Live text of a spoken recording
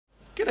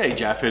G'day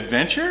Jeff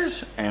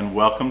Adventures and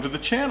welcome to the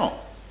channel.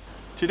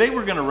 Today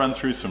we're going to run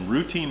through some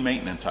routine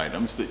maintenance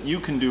items that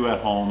you can do at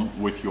home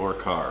with your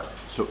car.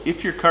 So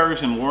if your car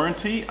is in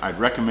warranty, I'd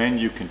recommend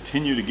you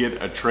continue to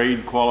get a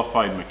trade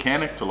qualified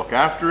mechanic to look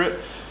after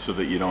it so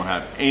that you don't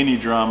have any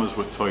dramas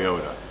with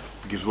Toyota.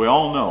 Because we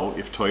all know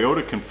if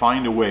Toyota can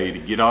find a way to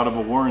get out of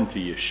a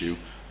warranty issue,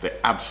 they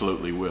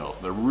absolutely will.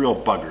 They're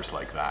real buggers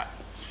like that.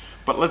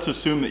 But let's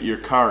assume that your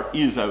car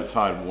is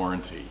outside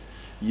warranty.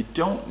 You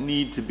don't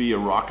need to be a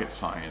rocket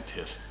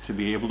scientist to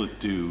be able to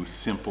do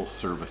simple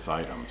service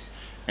items.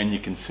 And you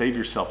can save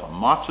yourself a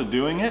matzo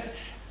doing it,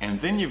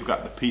 and then you've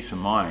got the peace of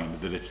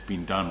mind that it's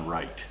been done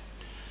right.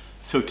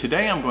 So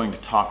today I'm going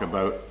to talk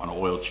about an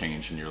oil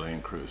change in your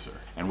Landcruiser.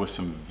 And with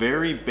some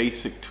very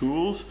basic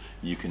tools,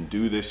 you can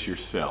do this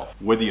yourself.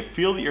 Whether you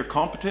feel that you're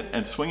competent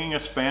at swinging a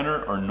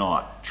spanner or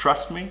not,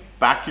 trust me,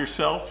 back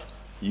yourself,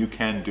 you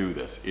can do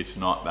this. It's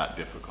not that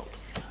difficult.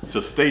 So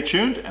stay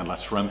tuned and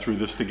let's run through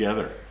this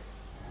together.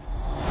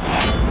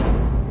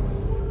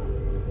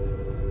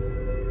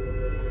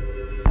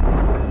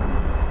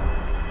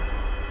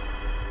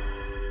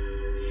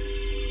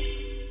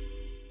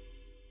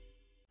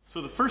 So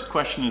the first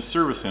question is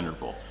service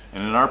interval,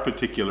 and in our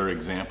particular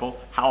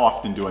example, how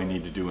often do I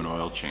need to do an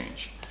oil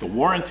change? The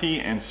warranty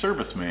and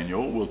service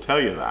manual will tell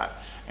you that,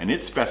 and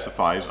it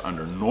specifies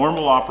under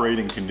normal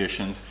operating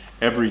conditions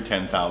every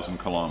 10,000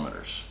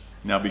 kilometers.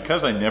 Now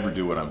because I never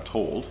do what I'm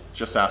told,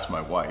 just ask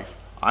my wife,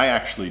 I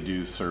actually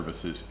do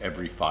services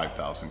every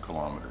 5,000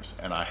 kilometers,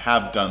 and I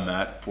have done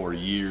that for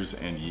years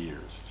and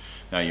years.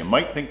 Now you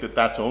might think that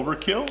that's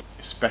overkill,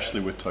 especially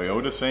with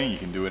Toyota saying you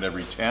can do it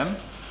every 10.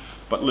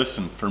 But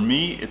listen, for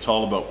me, it's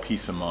all about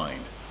peace of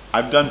mind.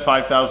 I've done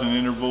 5,000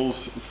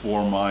 intervals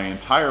for my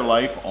entire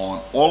life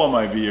on all of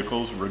my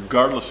vehicles,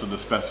 regardless of the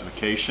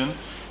specification,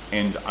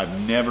 and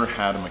I've never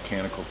had a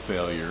mechanical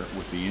failure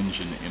with the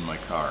engine in my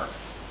car.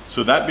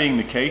 So that being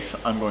the case,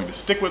 I'm going to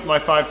stick with my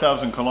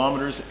 5,000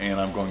 kilometers and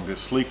I'm going to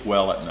sleep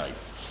well at night.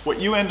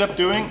 What you end up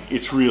doing,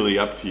 it's really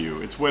up to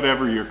you. It's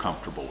whatever you're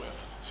comfortable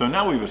with. So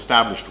now we've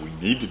established we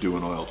need to do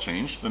an oil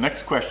change. The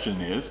next question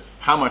is,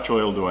 how much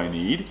oil do I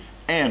need?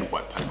 And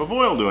what type of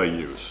oil do I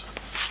use?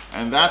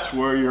 And that's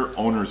where your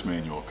owner's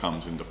manual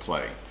comes into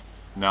play.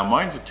 Now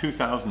mine's a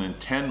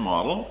 2010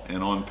 model,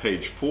 and on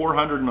page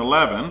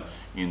 411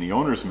 in the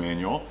owner's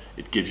manual,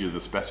 it gives you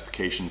the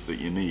specifications that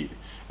you need.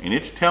 And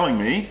it's telling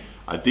me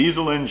a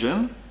diesel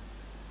engine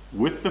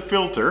with the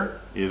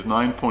filter is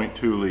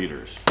 9.2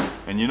 liters.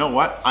 And you know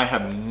what? I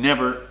have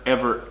never,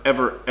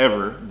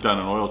 ever done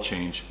an oil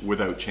change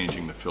without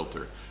changing the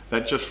filter.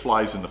 That just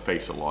flies in the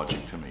face of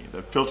logic to me.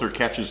 The filter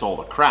catches all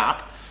the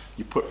crap.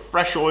 You put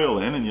fresh oil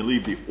in and you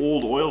leave the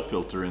old oil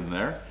filter in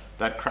there,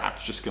 that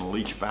crap's just going to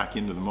leach back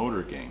into the motor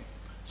again.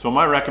 So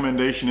my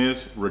recommendation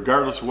is,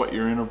 regardless of what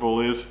your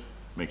interval is,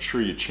 make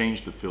sure you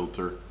change the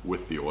filter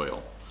with the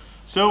oil.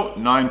 So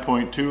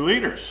 9.2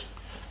 liters.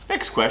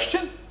 Next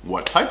question,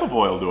 what type of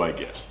oil do I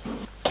get?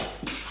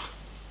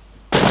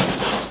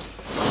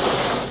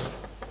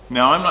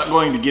 Now I'm not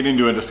going to get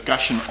into a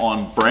discussion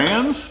on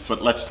brands,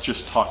 but let's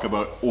just talk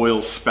about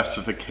oil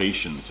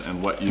specifications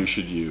and what you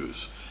should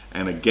use.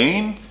 And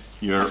again,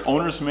 your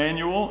owner's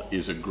manual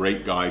is a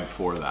great guide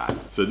for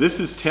that. So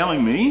this is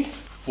telling me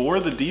for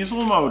the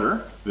diesel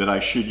motor that I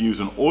should use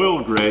an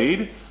oil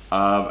grade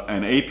of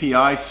an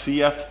API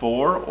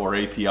CF4 or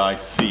API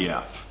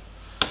CF.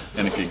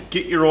 And if you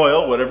get your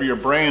oil, whatever your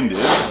brand is,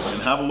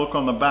 and have a look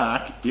on the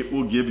back, it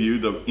will give you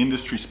the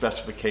industry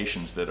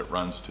specifications that it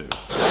runs to.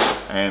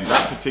 And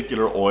that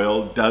particular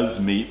oil does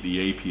meet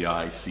the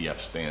API CF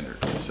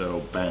standard.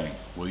 So bang,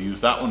 we'll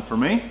use that one for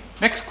me.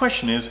 Next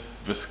question is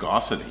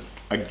viscosity.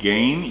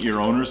 Again, your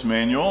owner's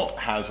manual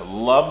has a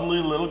lovely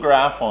little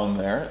graph on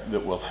there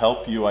that will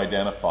help you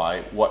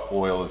identify what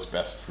oil is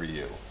best for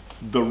you.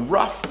 The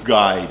rough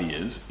guide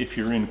is if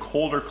you're in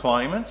colder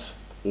climates,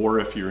 or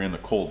if you're in the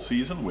cold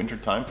season,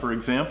 wintertime for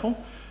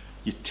example,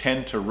 you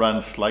tend to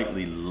run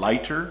slightly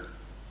lighter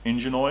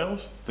engine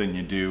oils than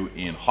you do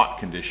in hot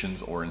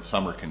conditions or in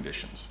summer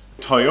conditions.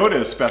 Toyota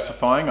is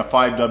specifying a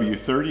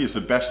 5W30 is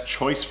the best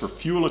choice for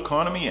fuel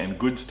economy and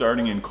good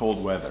starting in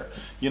cold weather.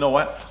 You know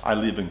what? I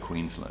live in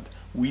Queensland.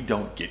 We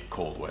don't get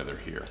cold weather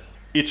here.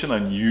 It's an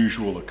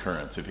unusual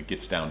occurrence if it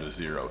gets down to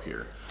 0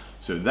 here.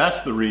 So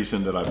that's the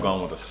reason that I've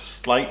gone with a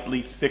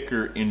slightly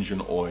thicker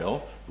engine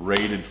oil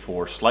rated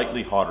for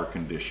slightly hotter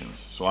conditions.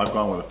 So I've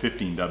gone with a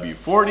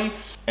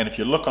 15W40, and if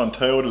you look on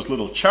Toyota's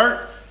little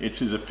chart, it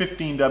says a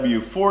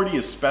 15W40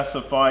 is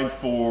specified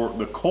for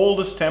the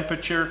coldest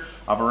temperature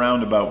of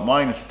around about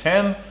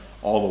 -10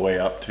 all the way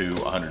up to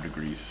 100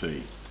 degrees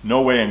C.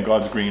 No way in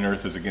God's green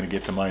earth is it going to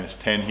get to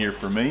 -10 here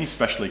for me,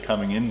 especially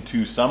coming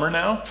into summer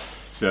now.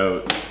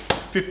 So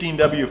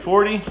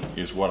 15W40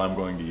 is what I'm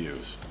going to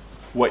use.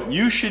 What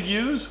you should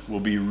use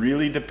will be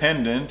really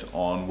dependent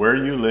on where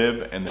you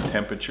live and the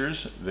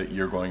temperatures that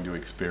you're going to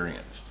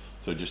experience.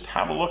 So just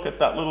have a look at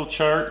that little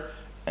chart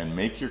and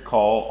make your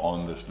call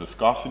on this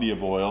viscosity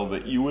of oil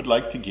that you would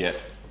like to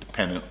get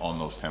dependent on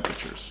those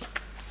temperatures.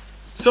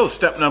 So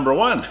step number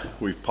 1,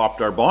 we've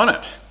popped our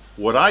bonnet.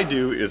 What I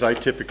do is I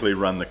typically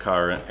run the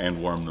car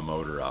and warm the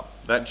motor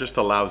up. That just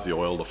allows the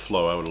oil to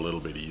flow out a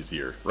little bit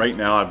easier. Right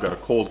now I've got a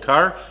cold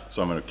car,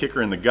 so I'm going to kick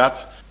her in the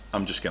guts.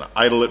 I'm just going to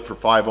idle it for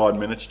 5 odd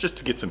minutes just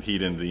to get some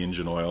heat into the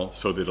engine oil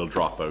so that it'll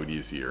drop out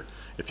easier.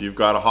 If you've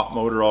got a hot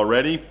motor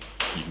already,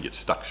 you can get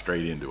stuck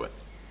straight into it.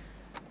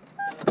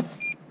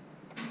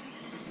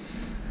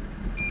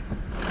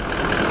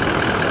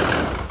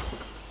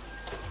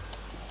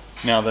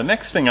 Now the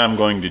next thing I'm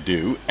going to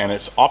do, and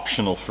it's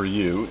optional for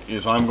you,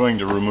 is I'm going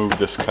to remove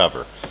this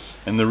cover.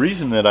 And the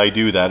reason that I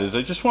do that is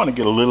I just want to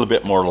get a little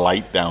bit more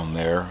light down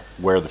there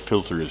where the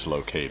filter is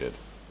located.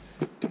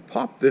 To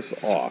pop this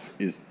off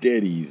is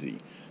dead easy.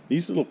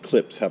 These little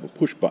clips have a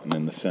push button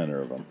in the center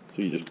of them.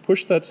 So you just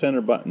push that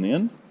center button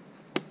in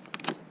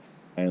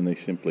and they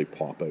simply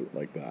pop out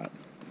like that.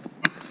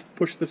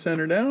 Push the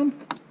center down,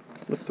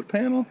 lift the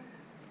panel,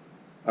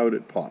 out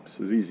it pops,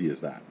 as easy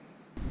as that.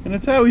 And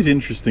it's always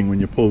interesting when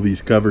you pull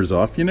these covers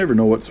off. You never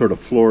know what sort of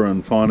flora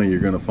and fauna you're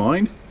going to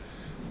find.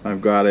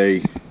 I've got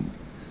a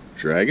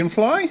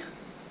dragonfly,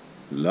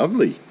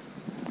 lovely.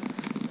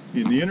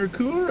 In the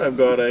intercooler I've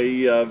got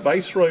a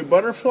Viceroy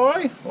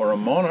butterfly, or a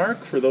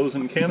monarch for those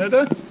in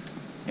Canada,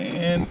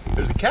 and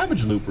there's a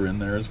cabbage looper in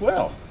there as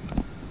well.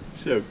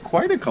 So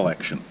quite a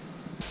collection.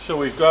 So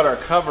we've got our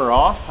cover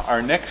off.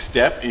 Our next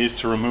step is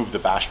to remove the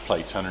bash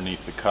plates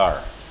underneath the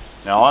car.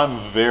 Now I'm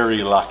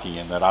very lucky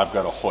in that I've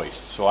got a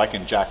hoist, so I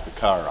can jack the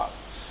car up.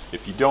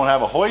 If you don't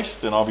have a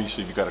hoist, then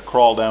obviously you've got to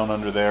crawl down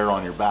under there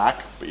on your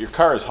back, but your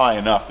car is high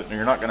enough that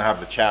you're not going to have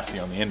the chassis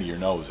on the end of your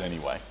nose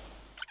anyway.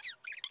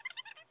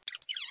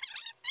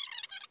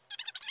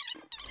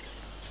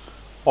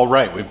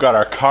 Alright, we've got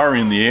our car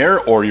in the air,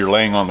 or you're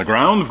laying on the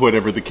ground,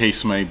 whatever the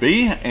case may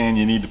be, and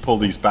you need to pull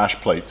these bash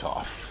plates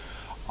off.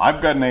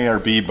 I've got an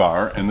ARB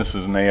bar, and this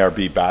is an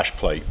ARB bash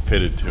plate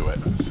fitted to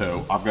it.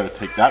 So I've got to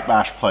take that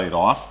bash plate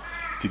off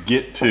to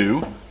get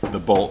to the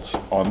bolts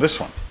on this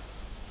one.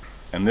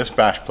 And this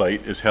bash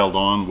plate is held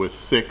on with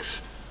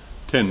 6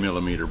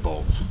 10mm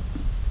bolts.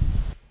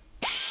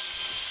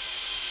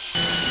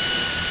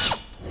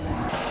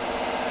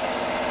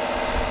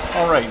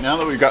 Alright, now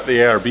that we've got the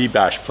ARB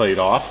bash plate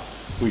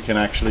off, we can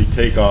actually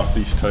take off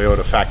these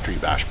Toyota factory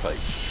bash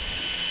plates.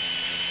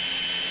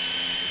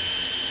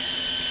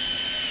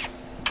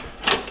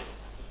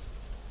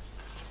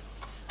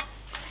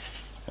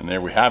 And there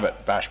we have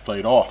it, bash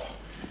plate off.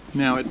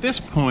 Now at this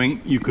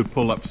point you could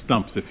pull up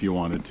stumps if you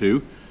wanted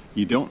to.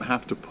 You don't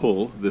have to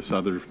pull this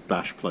other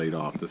bash plate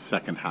off, the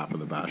second half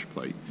of the bash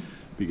plate.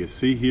 Because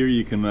see here,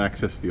 you can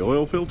access the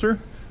oil filter,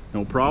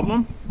 no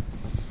problem.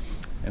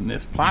 And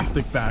this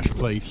plastic bash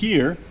plate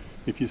here,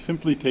 if you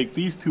simply take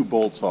these 2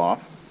 bolts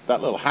off,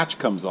 that little hatch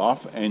comes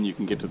off and you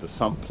can get to the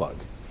sump plug.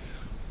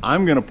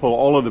 I'm going to pull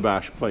all of the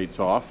bash plates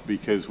off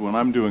because when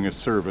I'm doing a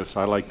service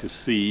I like to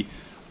see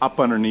up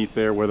underneath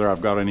there whether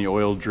I've got any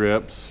oil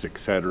drips,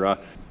 etc.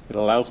 It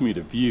allows me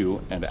to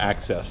view and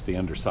access the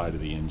underside of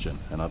the engine,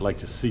 and I'd like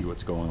to see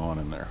what's going on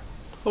in there.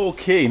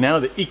 Okay, now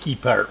the icky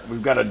part.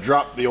 We've got to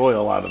drop the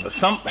oil out of the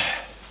sump.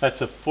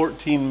 That's a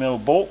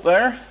 14mm bolt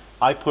there.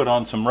 I put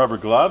on some rubber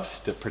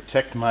gloves to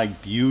protect my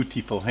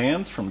beautiful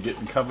hands from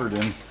getting covered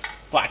in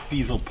black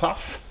diesel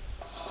pus.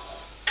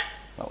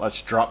 Now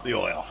let's drop the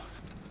oil.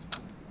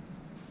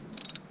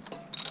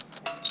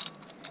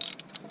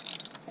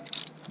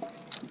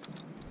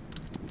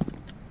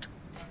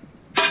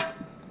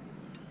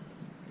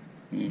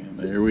 And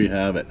there we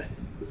have it.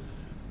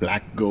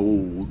 Black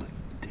gold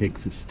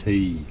Texas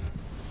tea.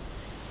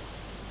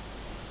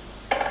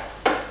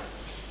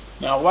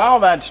 Now while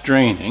that's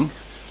draining,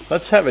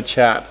 let's have a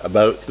chat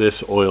about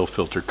this oil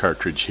filter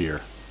cartridge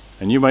here.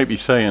 And you might be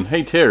saying,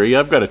 hey Terry,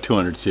 I've got a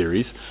 200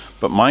 series,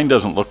 but mine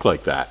doesn't look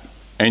like that.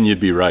 And you'd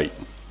be right.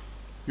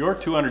 Your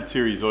 200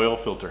 series oil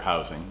filter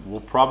housing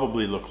will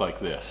probably look like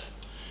this.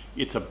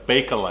 It's a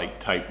Bakelite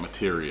type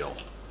material.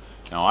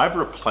 Now I've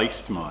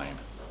replaced mine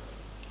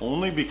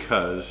only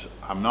because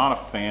I'm not a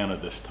fan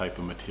of this type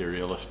of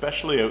material,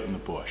 especially out in the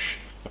bush.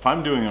 If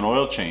I'm doing an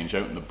oil change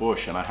out in the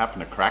bush and I happen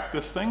to crack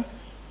this thing,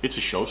 it's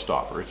a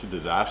showstopper, it's a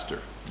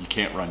disaster. You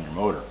can't run your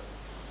motor.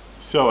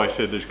 So I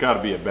said there's got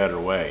to be a better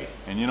way.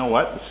 And you know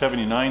what? The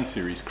 79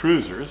 series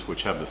cruisers,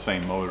 which have the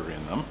same motor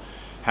in them,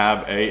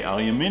 have a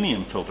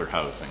aluminium filter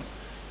housing.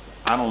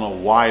 I don't know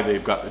why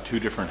they've got the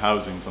 2 different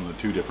housings on the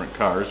 2 different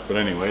cars, but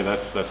anyway,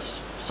 that's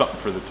something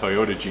for the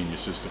Toyota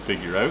geniuses to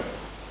figure out.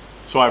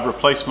 So I've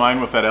replaced mine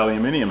with that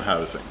aluminium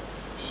housing.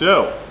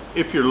 So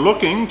if you're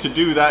looking to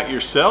do that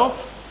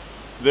yourself,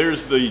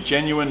 there's the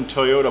genuine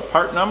Toyota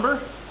part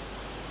number.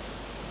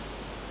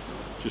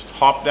 Just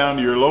hop down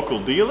to your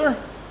local dealer,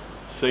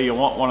 say you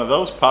want one of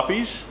those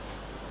puppies,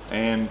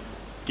 and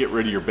get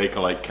rid of your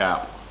Bakelite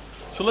cap.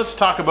 So let's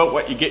talk about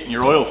what you get in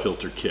your oil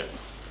filter kit.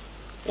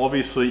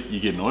 Obviously you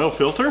get an oil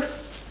filter,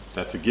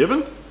 that's a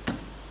given.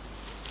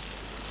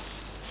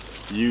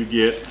 You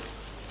get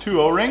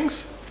 2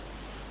 O-rings.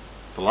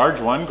 The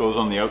large one goes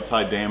on the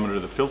outside diameter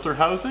of the filter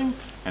housing,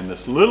 and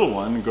this little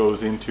one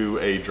goes into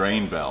a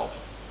drain valve.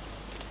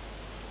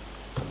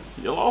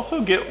 You'll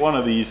also get one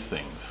of these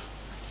things.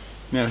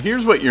 Now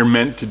here's what you're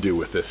meant to do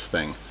with this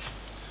thing.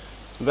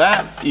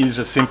 That is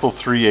a simple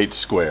 3/8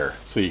 square,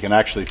 so you can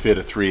actually fit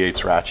a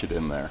 3/8 ratchet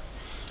in there.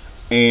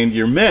 And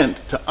you're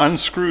meant to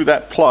unscrew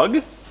that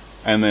plug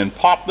and then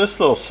pop this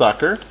little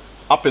sucker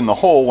up in the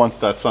hole once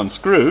that's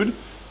unscrewed.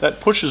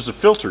 That pushes the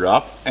filter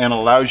up and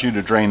allows you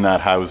to drain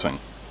that housing.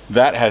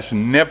 That has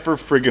never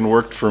friggin'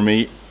 worked for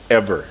me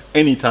ever,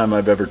 anytime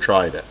I've ever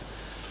tried it.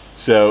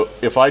 So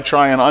if I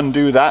try and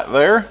undo that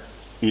there,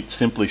 it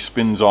simply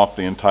spins off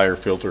the entire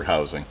filter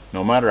housing.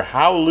 No matter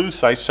how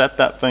loose I set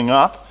that thing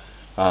up,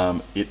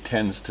 it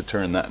tends to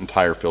turn that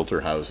entire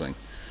filter housing.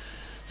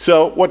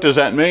 So what does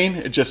that mean?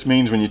 It just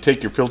means when you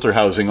take your filter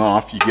housing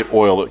off, you get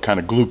oil that kind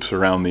of gloops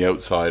around the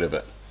outside of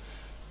it.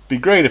 Be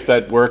great if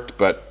that worked,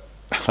 but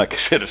like I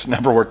said, it's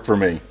never worked for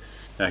me.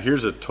 Now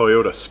here's a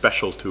Toyota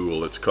special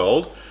tool, it's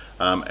called,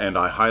 and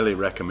I highly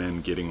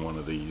recommend getting one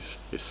of these,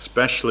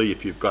 especially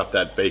if you've got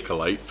that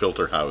Bakelite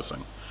filter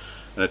housing.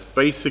 And it's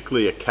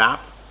basically a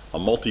cap, a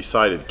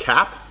multi-sided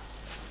cap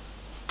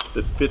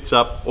that fits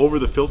up over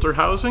the filter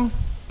housing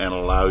and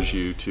allows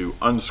you to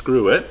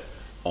unscrew it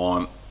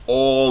on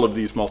all of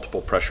these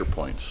multiple pressure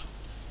points.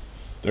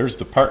 There's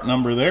the part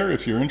number there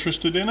if you're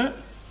interested in it.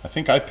 I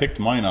think I picked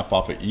mine up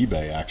off of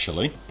eBay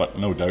actually, but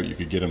no doubt you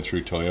could get them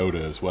through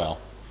Toyota as well.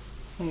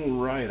 All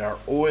right, our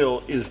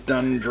oil is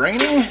done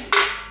draining.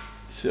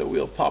 So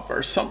we'll pop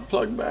our sump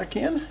plug back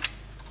in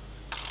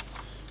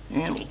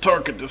and we'll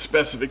torque it to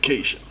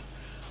specification.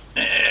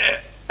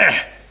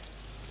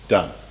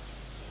 Done.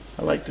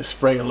 I like to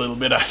spray a little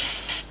bit of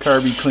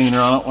carby cleaner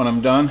on it when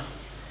I'm done.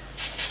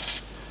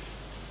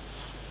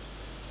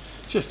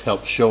 Just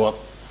helps show up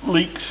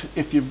leaks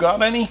if you've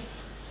got any.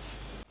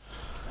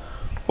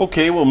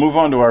 Okay, we'll move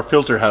on to our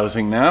filter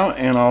housing now,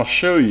 and I'll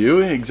show you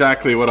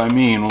exactly what I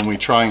mean when we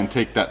try and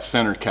take that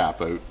center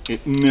cap out.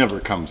 It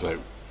never comes out.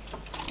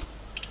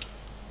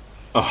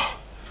 Oh,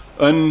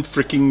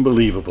 unfreaking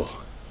believable.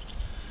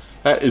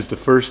 That is the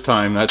first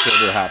time that's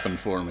ever happened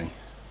for me.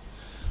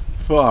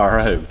 Far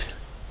out.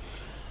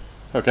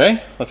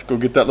 Okay, let's go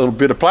get that little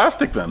bit of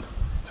plastic then.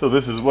 So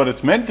this is what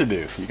it's meant to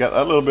do. You got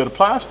that little bit of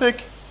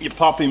plastic, you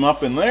pop him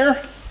up in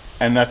there,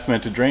 and that's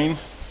meant to drain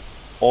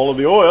all of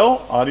the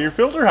oil out of your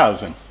filter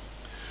housing,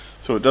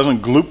 so it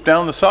doesn't gloop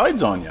down the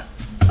sides on you.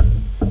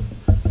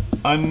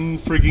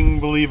 Unfrigging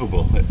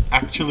believable. It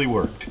actually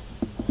worked.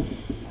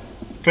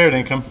 Fair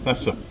dinkum,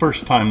 that's the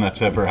first time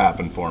that's ever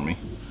happened for me.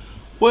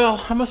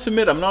 Well, I must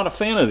admit I'm not a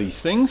fan of these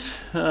things.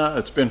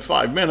 It's been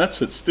 5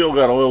 minutes, it's still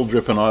got oil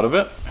dripping out of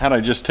it. Had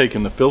I just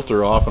taken the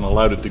filter off and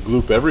allowed it to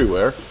gloop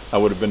everywhere, I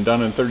would have been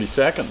done in 30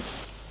 seconds.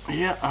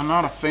 Yeah, I'm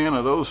not a fan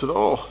of those at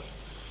all.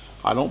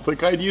 I don't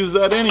think I'd use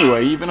that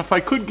anyway, even if I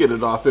could get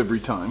it off every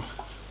time.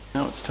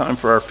 Now it's time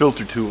for our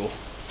filter tool.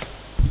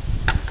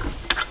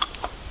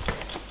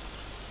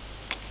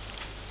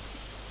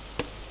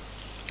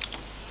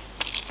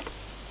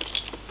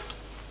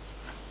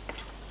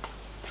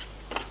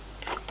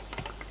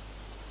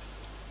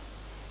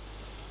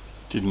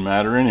 Didn't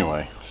matter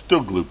anyway,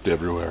 still glooped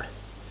everywhere.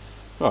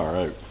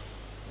 Alright.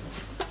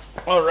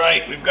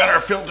 Alright, we've got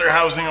our filter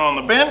housing on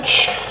the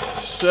bench.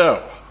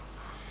 So,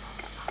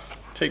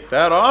 take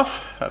that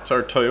off. That's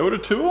our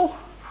Toyota tool.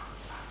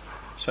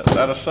 Set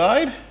that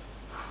aside.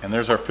 And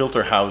there's our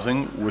filter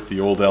housing with the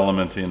old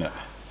element in it.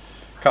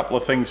 A couple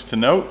of things to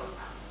note.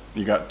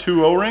 You got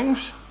 2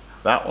 O-rings,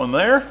 that one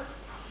there,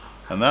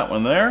 and that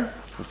one there.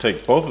 We'll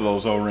take both of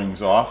those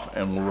O-rings off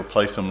and we'll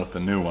replace them with the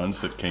new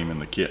ones that came in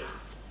the kit.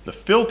 The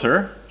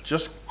filter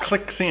just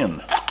clicks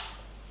in.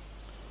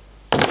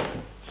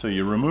 So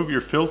you remove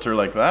your filter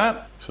like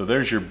that. So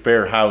there's your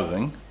bare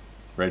housing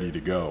ready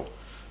to go.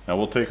 Now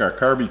we'll take our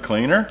carby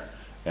cleaner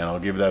and I'll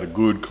give that a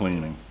good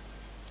cleaning.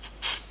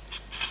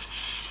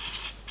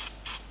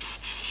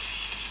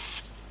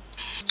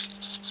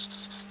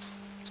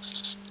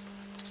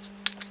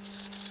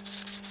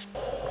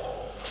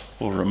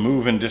 We'll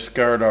remove and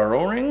discard our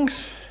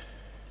O-rings.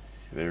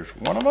 There's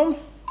one of them.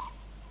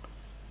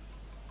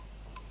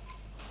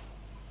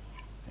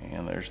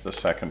 And there's the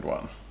second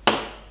one.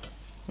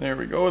 There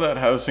we go, that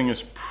housing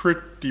is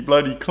pretty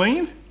bloody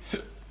clean.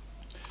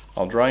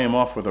 I'll dry him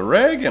off with a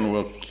rag and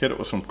we'll hit it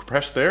with some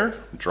compressed air,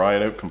 dry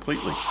it out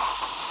completely.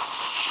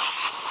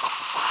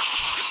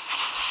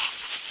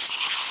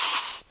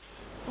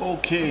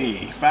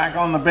 Okay, back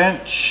on the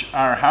bench.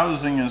 Our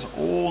housing is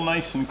all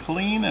nice and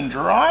clean and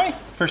dry.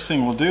 First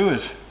thing we'll do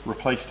is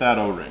replace that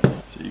O-ring.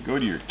 So you go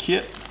to your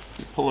kit,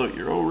 you pull out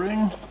your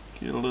O-ring,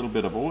 get a little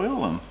bit of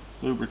oil and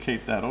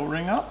lubricate that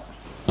O-ring up.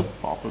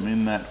 Pop them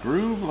in that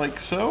groove like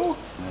so.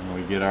 And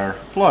we get our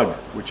plug,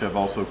 which I've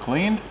also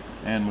cleaned,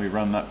 and we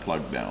run that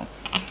plug down.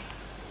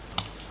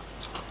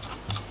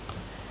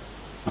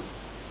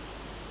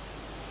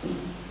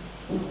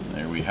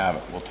 There we have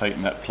it. We'll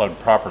tighten that plug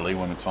properly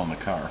when it's on the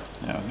car.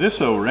 Now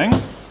this O-ring,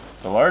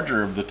 the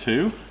larger of the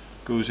two,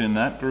 goes in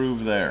that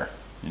groove there.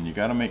 And you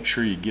got to make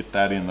sure you get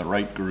that in the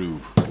right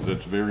groove because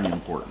it's very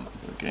important.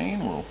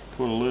 Again, we'll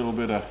put a little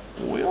bit of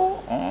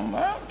oil on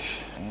that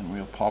and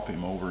we'll pop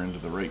him over into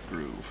the right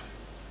groove.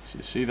 So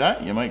you see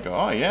that? You might go,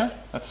 oh yeah,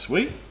 that's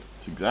sweet.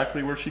 It's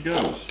exactly where she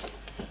goes.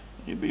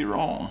 You'd be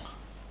wrong.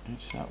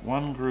 It's that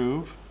one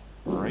groove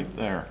right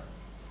there.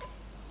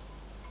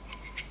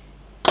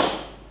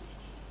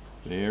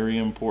 Very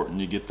important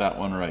you get that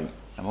one right.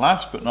 And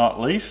last but not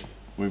least,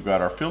 we've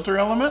got our filter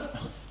element,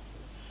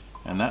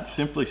 and that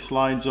simply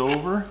slides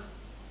over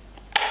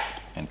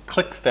and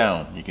clicks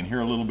down. You can hear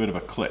a little bit of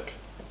a click.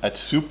 It's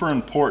super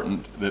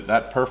important that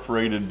that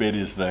perforated bit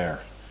is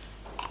there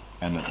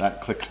and that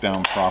that clicks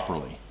down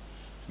properly,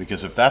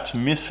 because if that's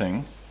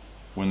missing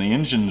when the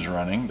engine's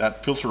running,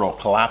 that filter will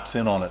collapse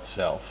in on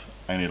itself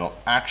and it'll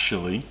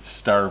actually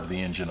starve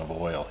the engine of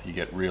oil. You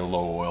get real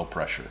low oil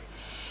pressure.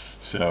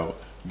 So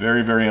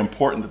very, very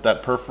important that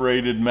that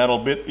perforated metal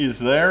bit is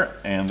there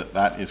and that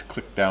that is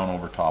clicked down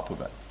over top of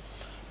it.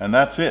 And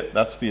that's it.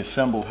 That's the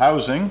assembled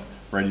housing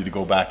ready to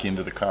go back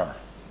into the car.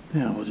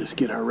 Now we'll just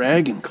get our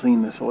rag and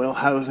clean this oil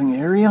housing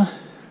area.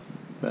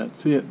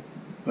 That's it.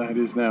 That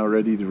is now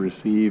ready to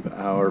receive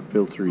our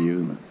filter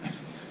unit.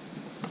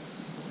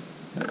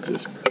 That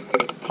just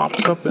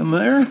pops up in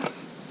there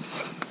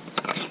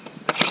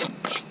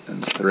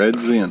and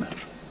threads in.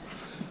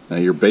 Now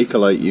your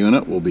Bakelite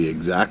unit will be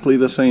exactly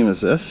the same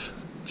as this,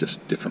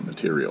 just different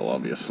material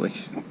obviously.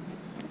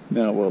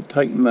 Now we'll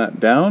tighten that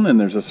down, and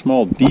there's a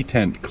small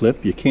detent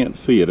clip. You can't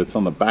see it, it's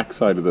on the back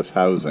side of this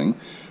housing,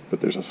 but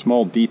there's a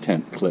small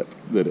detent clip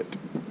that it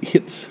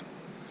hits,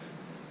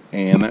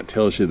 and that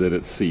tells you that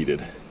it's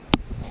seated.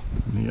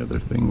 And the other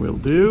thing we'll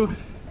do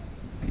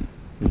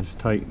is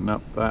tighten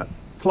up that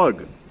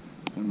plug,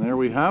 and there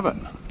we have it.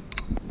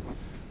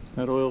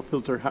 That oil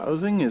filter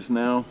housing is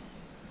now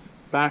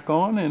back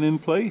on and in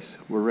place.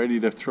 We're ready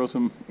to throw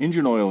some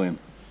engine oil in.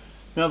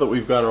 Now that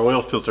we've got our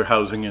oil filter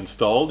housing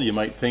installed, you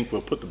might think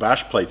we'll put the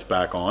bash plates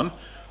back on.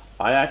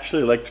 I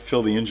actually like to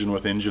fill the engine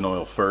with engine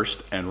oil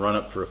first and run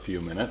it for a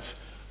few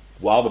minutes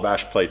while the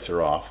bash plates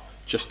are off,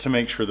 just to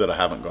make sure that I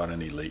haven't got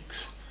any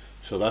leaks.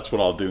 So that's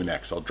what I'll do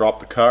next. I'll drop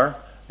the car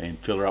and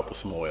fill her up with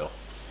some oil.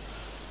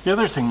 The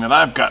other thing that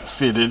I've got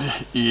fitted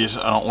is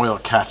an oil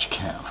catch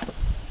can.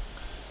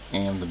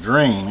 And the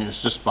drain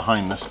is just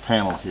behind this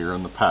panel here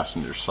on the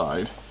passenger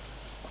side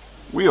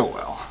wheel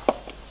well.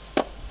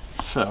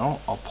 So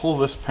I'll pull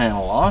this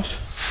panel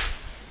off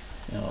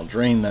and I'll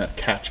drain that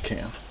catch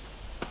can.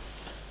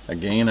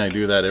 Again, I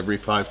do that every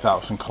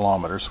 5,000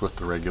 kilometers with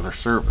the regular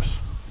service.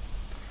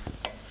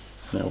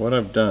 Now what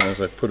I've done is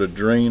I've put a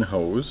drain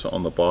hose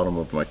on the bottom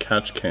of my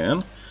catch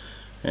can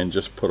and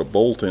just put a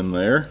bolt in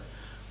there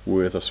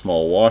with a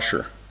small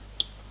washer.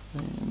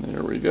 And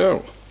there we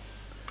go.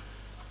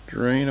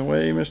 Drain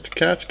away, Mr.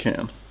 Catch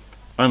Can.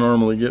 I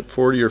normally get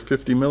 40 or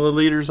 50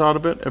 milliliters out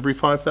of it every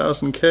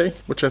 5,000 K,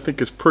 which I think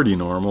is pretty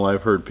normal.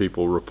 I've heard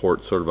people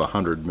report sort of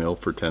 100 mil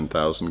for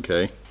 10,000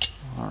 K.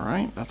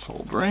 Alright, that's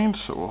all drained,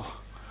 so we'll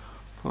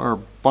put our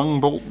bung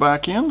bolt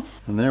back in.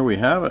 And there we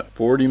have it,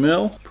 40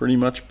 mil, pretty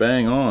much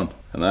bang on.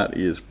 And that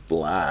is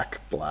black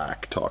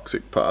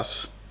toxic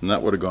pus. And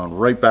that would have gone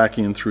right back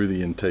in through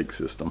the intake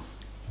system.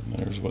 And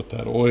there's what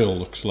that oil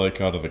looks like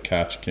out of the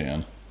catch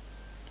can.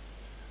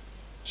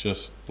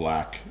 Just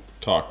black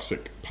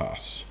toxic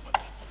pus.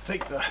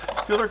 Take the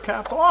filler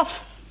cap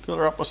off, fill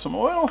her up with some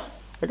oil.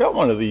 I got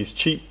one of these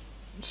cheap,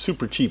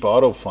 super cheap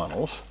auto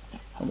funnels.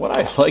 And what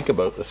I like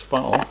about this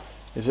funnel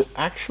is it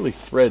actually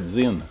threads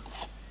in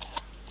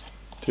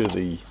to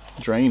the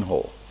drain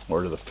hole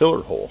or to the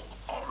filler hole.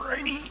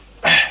 Alrighty.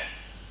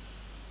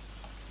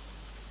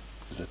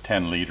 This is a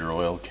 10-liter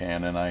oil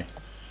can, and I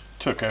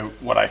took out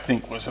what I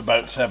think was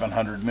about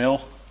 700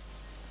 mil,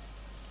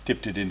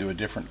 dipped it into a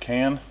different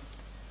can.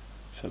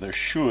 So there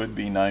should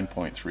be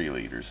 9.3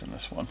 liters in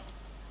this one.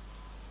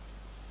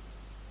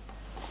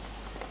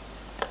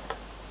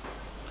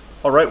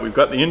 Alright, we've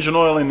got the engine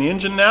oil in the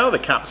engine now. The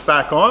cap's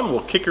back on.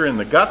 We'll kick her in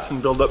the guts and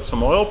build up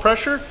some oil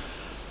pressure.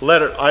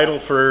 Let it idle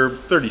for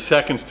 30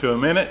 seconds to a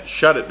minute,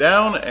 shut it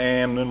down,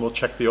 and then we'll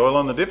check the oil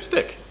on the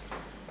dipstick.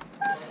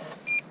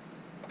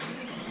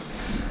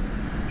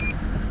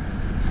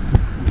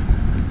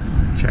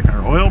 Check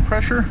our oil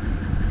pressure.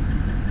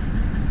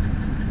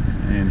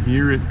 And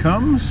here it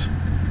comes.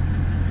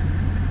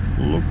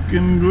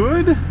 Looking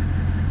good.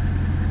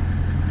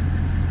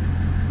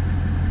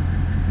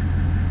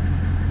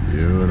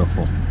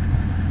 Beautiful.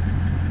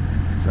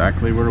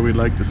 Exactly where we'd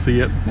like to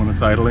see it when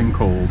it's idling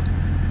cold.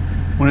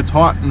 When it's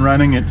hot and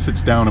running, it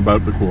sits down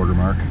about the quarter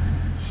mark.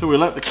 So we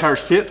let the car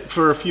sit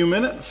for a few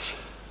minutes,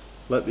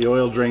 let the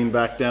oil drain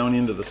back down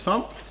into the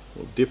sump.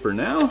 We'll dip her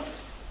now.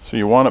 So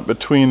you want it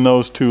between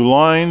those two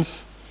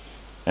lines,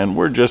 and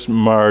we're just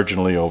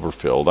marginally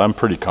overfilled. I'm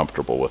pretty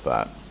comfortable with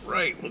that.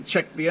 Right, we'll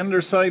check the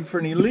underside for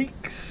any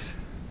leaks.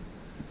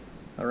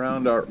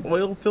 Around our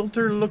oil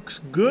filter looks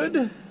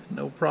good,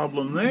 no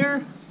problem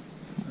there.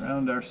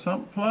 Around our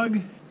sump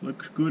plug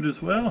looks good as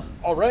well.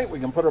 All right, we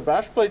can put our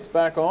bash plates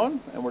back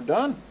on and we're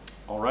done.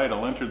 All right,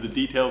 I'll enter the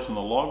details in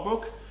the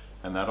logbook,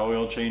 and that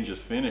oil change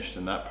is finished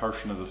and that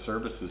portion of the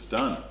service is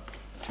done.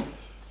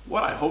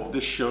 What I hope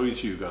this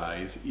shows you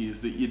guys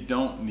is that you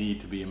don't need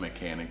to be a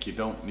mechanic, you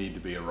don't need to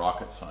be a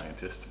rocket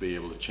scientist to be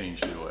able to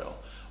change the oil.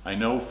 I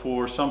know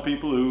for some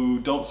people who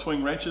don't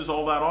swing wrenches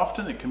all that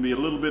often, it can be a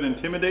little bit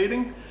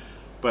intimidating,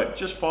 but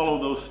just follow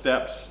those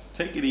steps.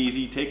 Take it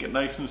easy, take it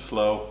nice and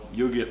slow.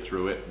 You'll get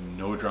through it,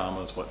 no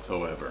dramas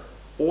whatsoever.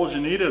 All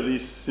you need are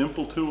these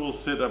simple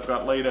tools that I've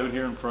got laid out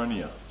here in front of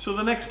you. So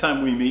the next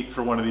time we meet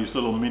for one of these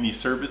little mini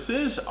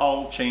services,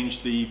 I'll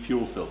change the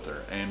fuel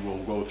filter and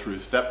we'll go through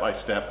step by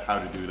step how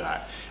to do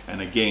that.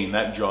 And again,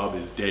 that job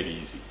is dead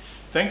easy.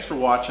 Thanks for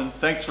watching,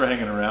 thanks for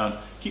hanging around.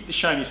 Keep the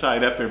shiny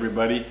side up,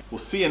 everybody. We'll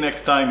see you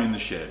next time in the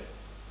shed.